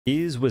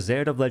Is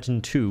Wizard of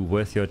Legend 2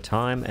 worth your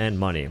time and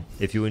money?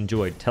 If you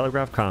enjoyed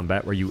telegraph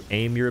combat where you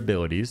aim your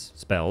abilities,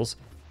 spells,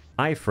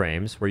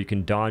 iframes where you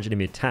can dodge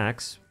enemy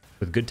attacks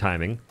with good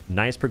timing,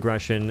 nice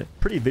progression,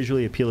 pretty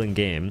visually appealing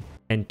game,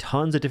 and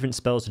tons of different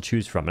spells to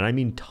choose from, and I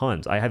mean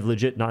tons. I have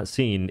legit not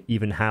seen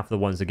even half the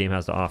ones the game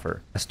has to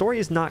offer. The story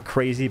is not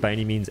crazy by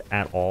any means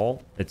at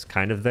all. It's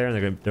kind of there,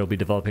 and they'll be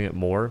developing it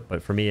more,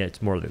 but for me it's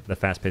more the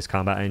fast-paced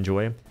combat I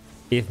enjoy.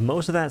 If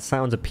most of that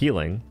sounds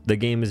appealing, the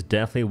game is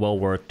definitely well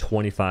worth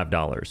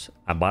 $25.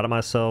 I bought it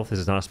myself. This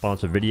is not a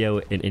sponsored video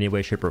in any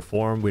way, shape, or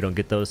form. We don't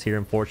get those here,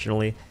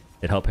 unfortunately.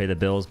 It helped pay the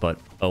bills, but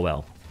oh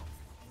well.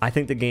 I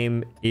think the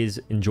game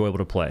is enjoyable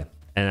to play,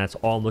 and that's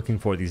all I'm looking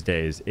for these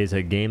days, is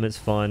a game that's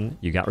fun,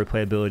 you got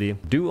replayability.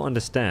 Do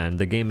understand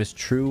the game is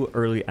true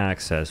early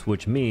access,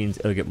 which means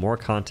it'll get more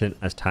content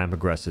as time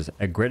progresses.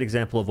 A great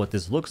example of what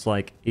this looks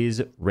like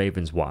is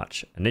Raven's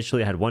Watch.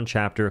 Initially, I had one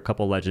chapter, a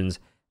couple legends,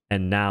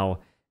 and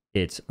now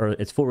it's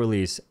full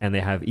release, and they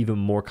have even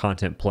more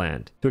content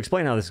planned. To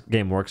explain how this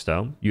game works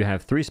though, you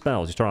have 3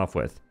 spells you start off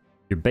with.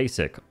 Your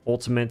basic,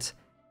 ultimate,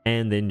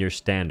 and then your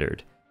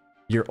standard.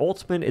 Your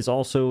ultimate is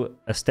also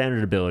a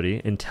standard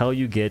ability until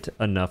you get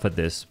enough of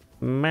this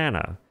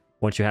mana.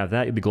 Once you have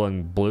that, you'll be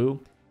glowing blue,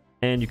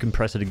 and you can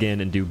press it again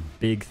and do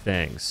big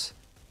things.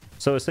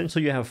 So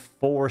essentially you have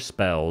 4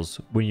 spells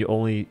when you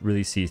only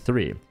really see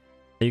 3. And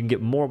you can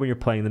get more when you're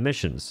playing the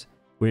missions.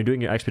 When you're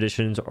doing your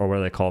expeditions, or what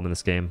do they call them in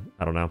this game?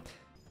 I don't know.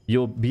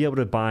 You'll be able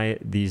to buy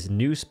these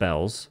new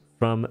spells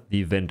from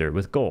the vendor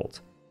with gold.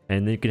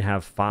 And then you can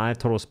have 5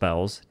 total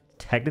spells,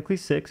 technically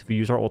 6 if you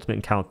use our ultimate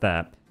and count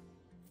that.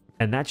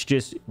 And that's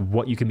just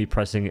what you can be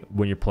pressing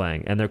when you're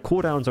playing. And their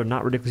cooldowns are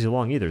not ridiculously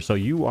long either. So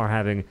you are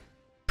having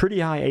pretty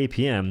high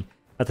APM.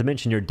 Not to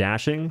mention your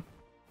dashing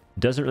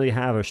doesn't really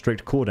have a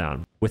strict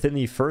cooldown. Within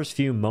the first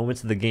few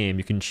moments of the game,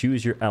 you can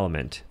choose your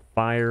element: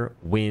 fire,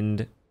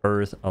 wind,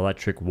 earth,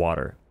 electric,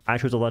 water. I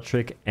chose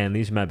electric, and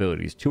these are my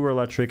abilities. 2 were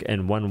electric,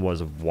 and 1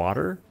 was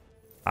water,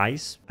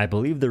 ice. I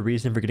believe the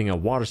reason for getting a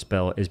water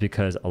spell is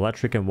because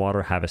electric and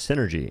water have a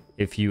synergy.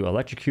 If you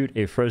electrocute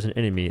a frozen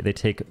enemy, they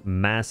take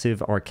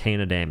massive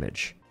arcana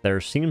damage. There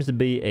seems to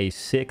be a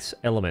 6th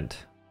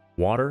element: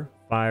 water,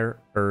 fire,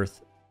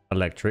 earth,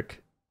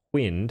 electric,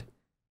 wind,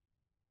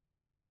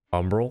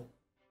 umbral,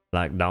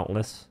 like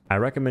dauntless. I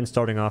recommend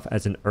starting off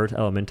as an earth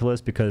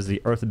elementalist because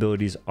the earth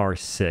abilities are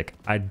sick.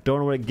 I don't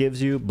know what it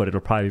gives you, but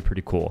it'll probably be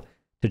pretty cool.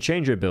 To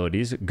change your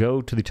abilities,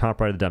 go to the top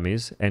right of the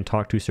dummies and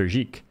talk to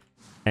Sergique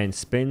and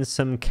spend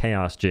some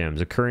chaos gems,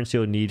 a currency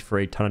you'll need for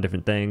a ton of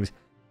different things,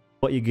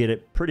 but you get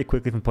it pretty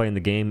quickly from playing the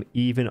game,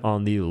 even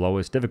on the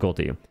lowest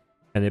difficulty.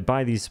 And they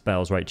buy these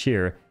spells right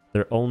here.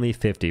 They're only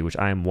 50, which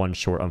I am 1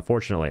 short,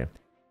 unfortunately.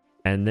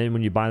 And then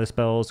when you buy the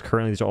spells,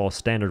 currently these are all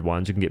standard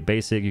ones. You can get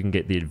basic, you can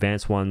get the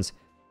advanced ones.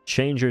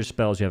 Change your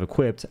spells you have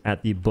equipped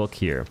at the book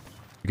here.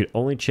 You can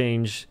only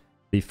change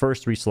the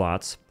first 3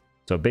 slots.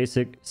 So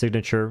basic,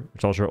 signature,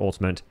 which is also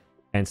ultimate,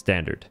 and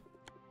standard.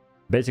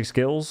 Basic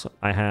skills,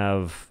 I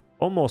have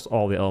almost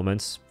all the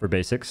elements for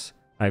basics.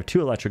 I have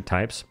 2 electric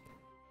types,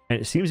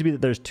 and it seems to be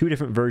that there's 2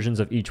 different versions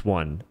of each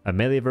one, a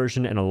melee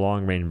version and a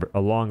long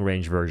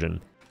range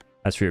version.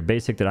 That's for your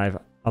basic that I've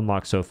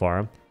unlocked so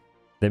far.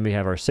 Then we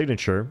have our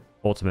signature,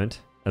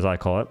 ultimate, as I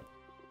call it.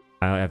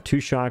 I have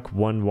 2 shock,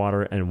 1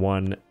 water, and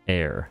 1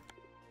 air.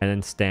 And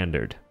then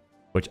standard,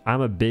 which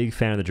I'm a big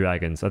fan of the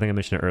dragons. I think I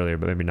mentioned it earlier,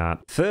 but maybe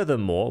not.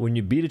 Furthermore, when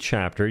you beat a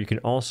chapter, you can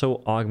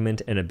also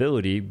augment an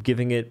ability,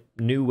 giving it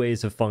new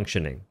ways of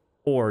functioning,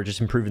 or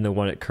just improving the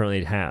one it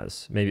currently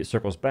has. Maybe it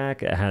circles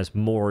back, it has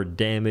more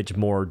damage,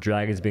 more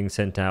dragons being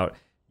sent out,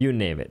 you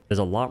name it. There's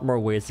a lot more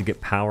ways to get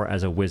power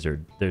as a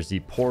wizard. There's the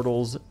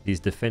portals, these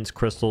defense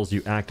crystals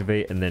you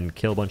activate and then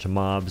kill a bunch of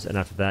mobs, and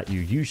after that you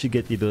usually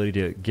get the ability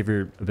to give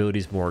your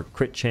abilities more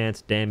crit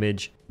chance,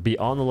 damage. Be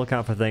on the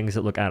lookout for things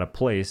that look out of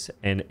place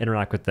and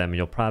interact with them, and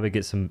you'll probably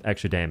get some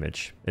extra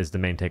damage, is the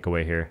main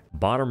takeaway here.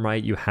 Bottom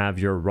right, you have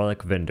your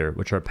relic vendor,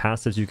 which are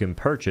passives you can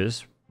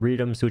purchase. Read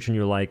them, see which one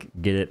you like,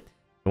 get it.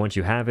 And once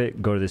you have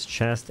it, go to this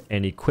chest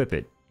and equip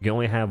it. You can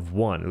only have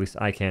 1, at least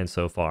I can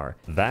so far.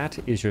 That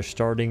is your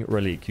starting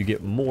relic. You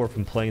get more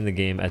from playing the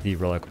game at the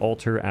relic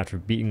altar after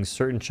beating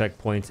certain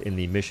checkpoints in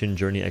the mission,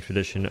 journey,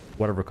 expedition,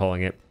 whatever we're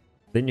calling it.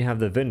 Then you have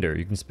the vendor.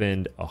 You can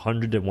spend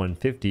 100 to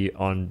 150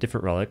 on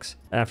different relics.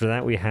 After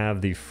that, we have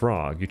the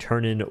frog. You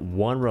turn in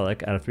 1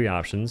 relic out of 3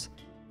 options,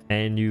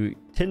 and you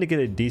tend to get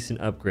a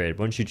decent upgrade.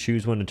 Once you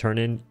choose one to turn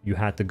in, you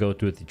have to go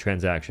through the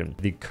transaction.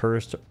 The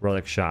cursed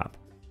relic shop.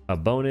 A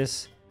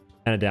bonus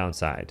and a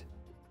downside.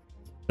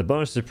 The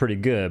bonuses are pretty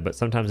good, but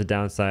sometimes the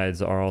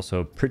downsides are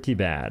also pretty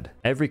bad.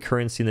 Every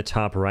currency in the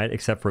top right,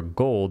 except for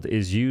gold,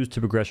 is used to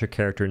progress your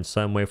character in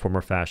some way, form,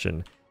 or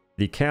fashion.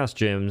 The chaos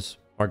gems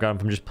are gotten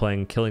from just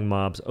playing, killing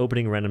mobs,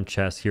 opening random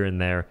chests here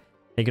and there.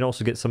 And you can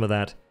also get some of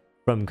that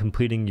from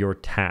completing your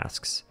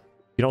tasks.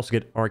 You can also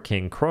get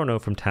arcane chrono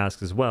from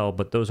tasks as well,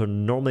 but those are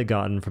normally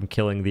gotten from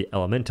killing the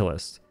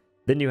elementalist.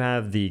 Then you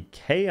have the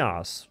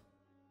chaos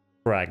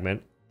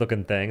fragment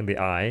looking thing, the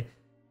eye.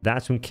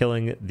 That's from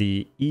killing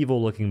the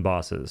evil looking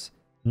bosses.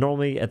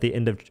 Normally at the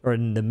end of, or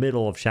in the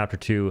middle of chapter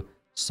 2,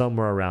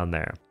 somewhere around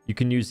there. You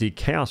can use the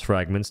chaos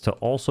fragments to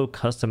also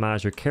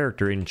customize your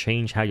character and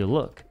change how you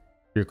look.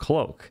 Your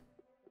cloak,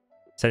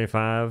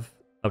 75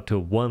 up to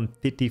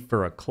 150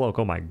 for a cloak.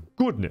 Oh my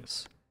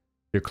goodness.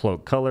 Your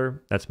cloak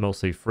color, that's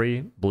mostly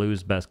free.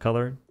 Blue's best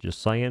color,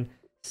 just saying.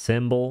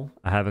 Symbol,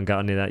 I haven't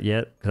gotten any of that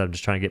yet because I'm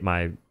just trying to get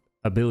my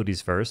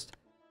abilities first.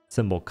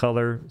 Symbol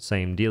color,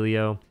 same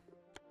dealio.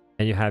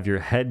 And you have your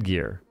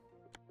headgear,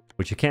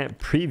 which you can't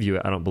preview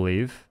it, I don't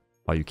believe.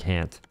 Oh, you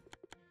can't.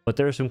 But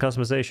there's some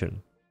customization.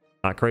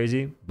 Not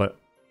crazy, but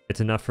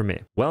it's enough for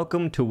me.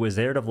 Welcome to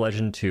Wizard of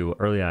Legend 2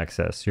 Early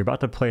Access. You're about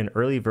to play an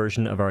early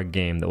version of our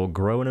game that will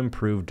grow and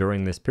improve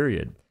during this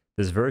period.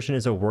 This version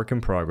is a work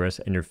in progress,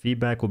 and your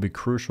feedback will be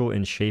crucial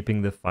in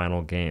shaping the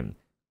final game.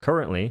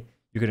 Currently,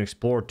 you can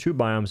explore 2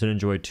 biomes and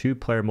enjoy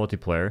 2-player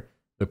multiplayer.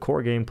 The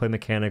core gameplay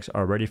mechanics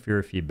are ready for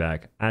your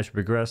feedback. As you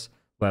progress,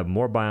 we'll have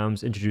more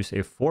biomes, introduce a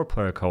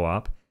 4-player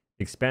co-op,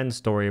 expand the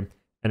story,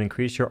 and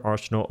increase your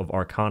arsenal of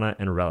arcana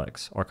and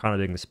relics. Arcana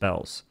being the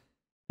spells,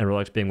 and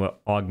relics being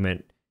what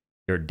augment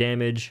your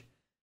damage,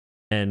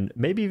 and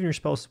maybe even your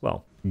spells as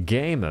well.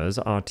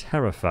 Gamers are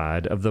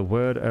terrified of the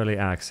word early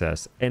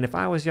access, and if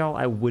I was y'all,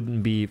 I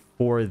wouldn't be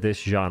for this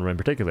genre in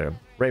particular.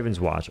 Raven's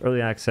Watch,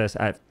 early access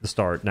at the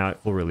start, now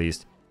at full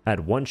release,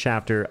 had 1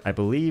 chapter, I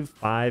believe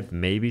 5,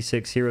 maybe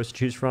 6 heroes to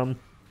choose from,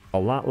 a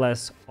lot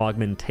less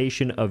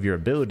augmentation of your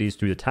abilities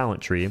through the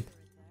talent tree,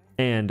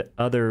 and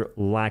other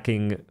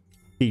lacking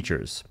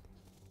features.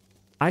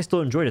 I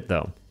still enjoyed it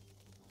though.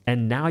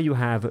 And now you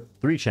have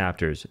 3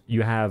 chapters.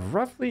 You have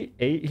roughly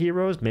 8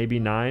 heroes, maybe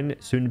 9,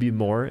 soon to be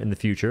more in the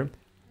future.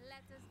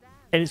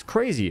 And it's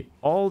crazy.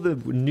 All the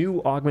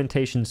new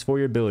augmentations for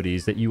your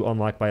abilities that you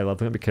unlock by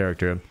leveling up your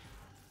character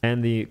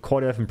and the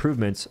quality of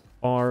improvements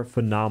are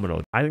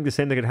phenomenal. I think the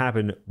same thing could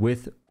happen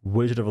with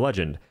Wizard of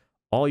Legend.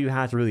 All you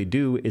have to really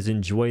do is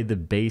enjoy the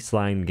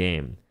baseline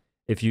game.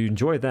 If you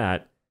enjoy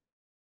that,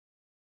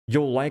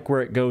 you'll like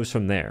where it goes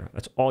from there.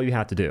 That's all you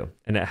have to do.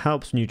 And it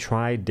helps when you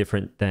try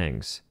different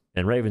things.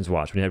 In Raven's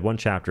Watch, when you had 1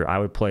 chapter, I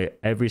would play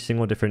every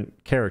single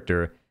different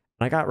character,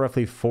 and I got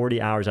roughly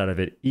 40 hours out of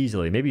it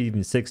easily, maybe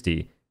even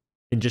 60,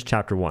 in just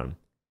chapter 1.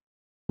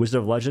 Wizard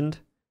of Legend,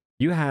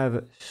 you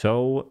have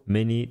so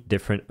many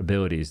different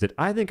abilities that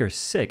I think are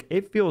sick.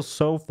 It feels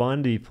so fun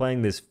to be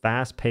playing this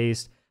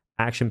fast-paced,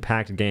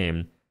 action-packed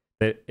game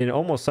that in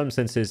almost some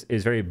senses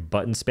is very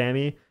button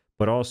spammy,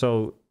 but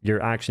also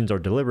your actions are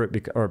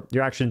deliberate, or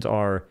your actions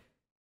are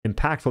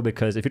impactful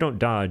because if you don't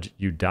dodge,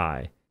 you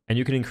die. And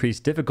you can increase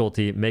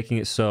difficulty, making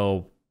it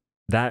so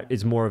that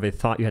is more of a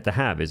thought you have to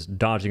have, is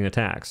dodging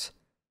attacks.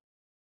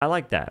 I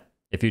like that.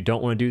 If you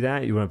don't want to do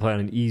that, you want to play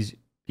on an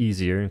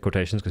easier, in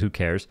quotations, because who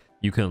cares,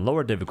 you can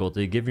lower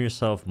difficulty, giving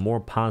yourself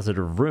more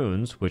positive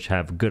runes, which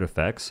have good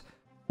effects,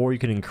 or you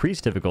can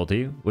increase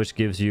difficulty, which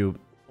gives you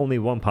only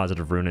 1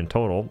 positive rune in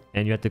total,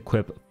 and you have to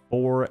equip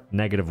 4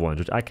 negative ones,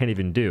 which I can't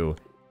even do.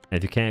 And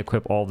if you can't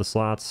equip all the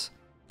slots,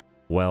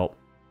 well,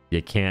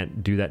 you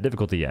can't do that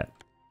difficulty yet.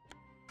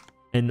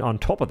 And on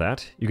top of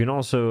that, you can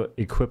also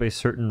equip a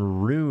certain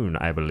rune,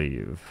 I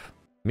believe.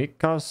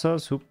 Mikasa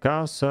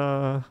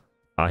Sukasa.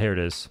 Ah, here it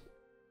is.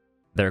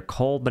 They're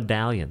called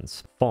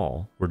medallions.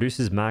 Fall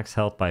reduces max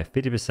health by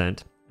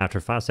 50%. After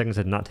 5 seconds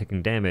of not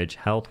taking damage,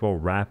 health will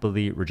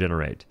rapidly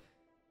regenerate.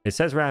 It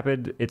says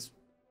rapid, it's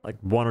like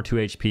 1 or 2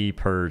 HP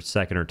per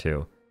second or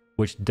 2,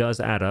 which does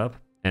add up,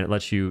 and it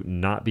lets you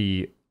not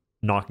be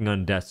knocking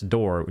on death's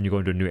door when you go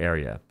into a new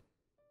area.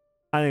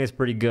 I think it's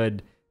pretty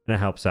good, and it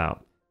helps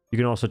out. You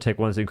can also take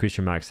ones that increase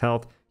your max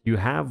health. You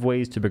have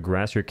ways to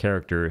progress your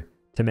character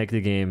to make the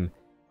game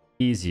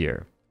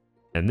easier.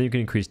 And then you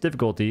can increase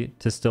difficulty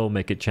to still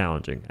make it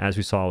challenging, as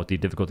we saw with the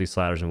difficulty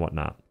sliders and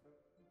whatnot.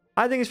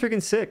 I think it's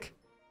freaking sick.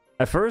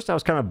 At first, I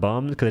was kind of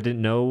bummed because I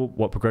didn't know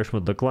what progression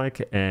would look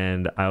like,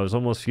 and I was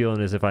almost feeling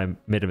as if I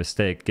made a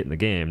mistake getting the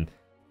game.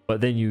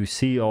 But then you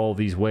see all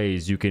these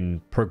ways you can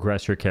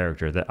progress your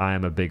character that I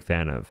am a big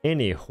fan of.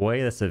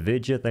 Anyway, that's the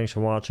video. Thanks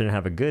for watching.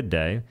 Have a good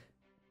day.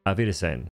 Auf Wiedersehen.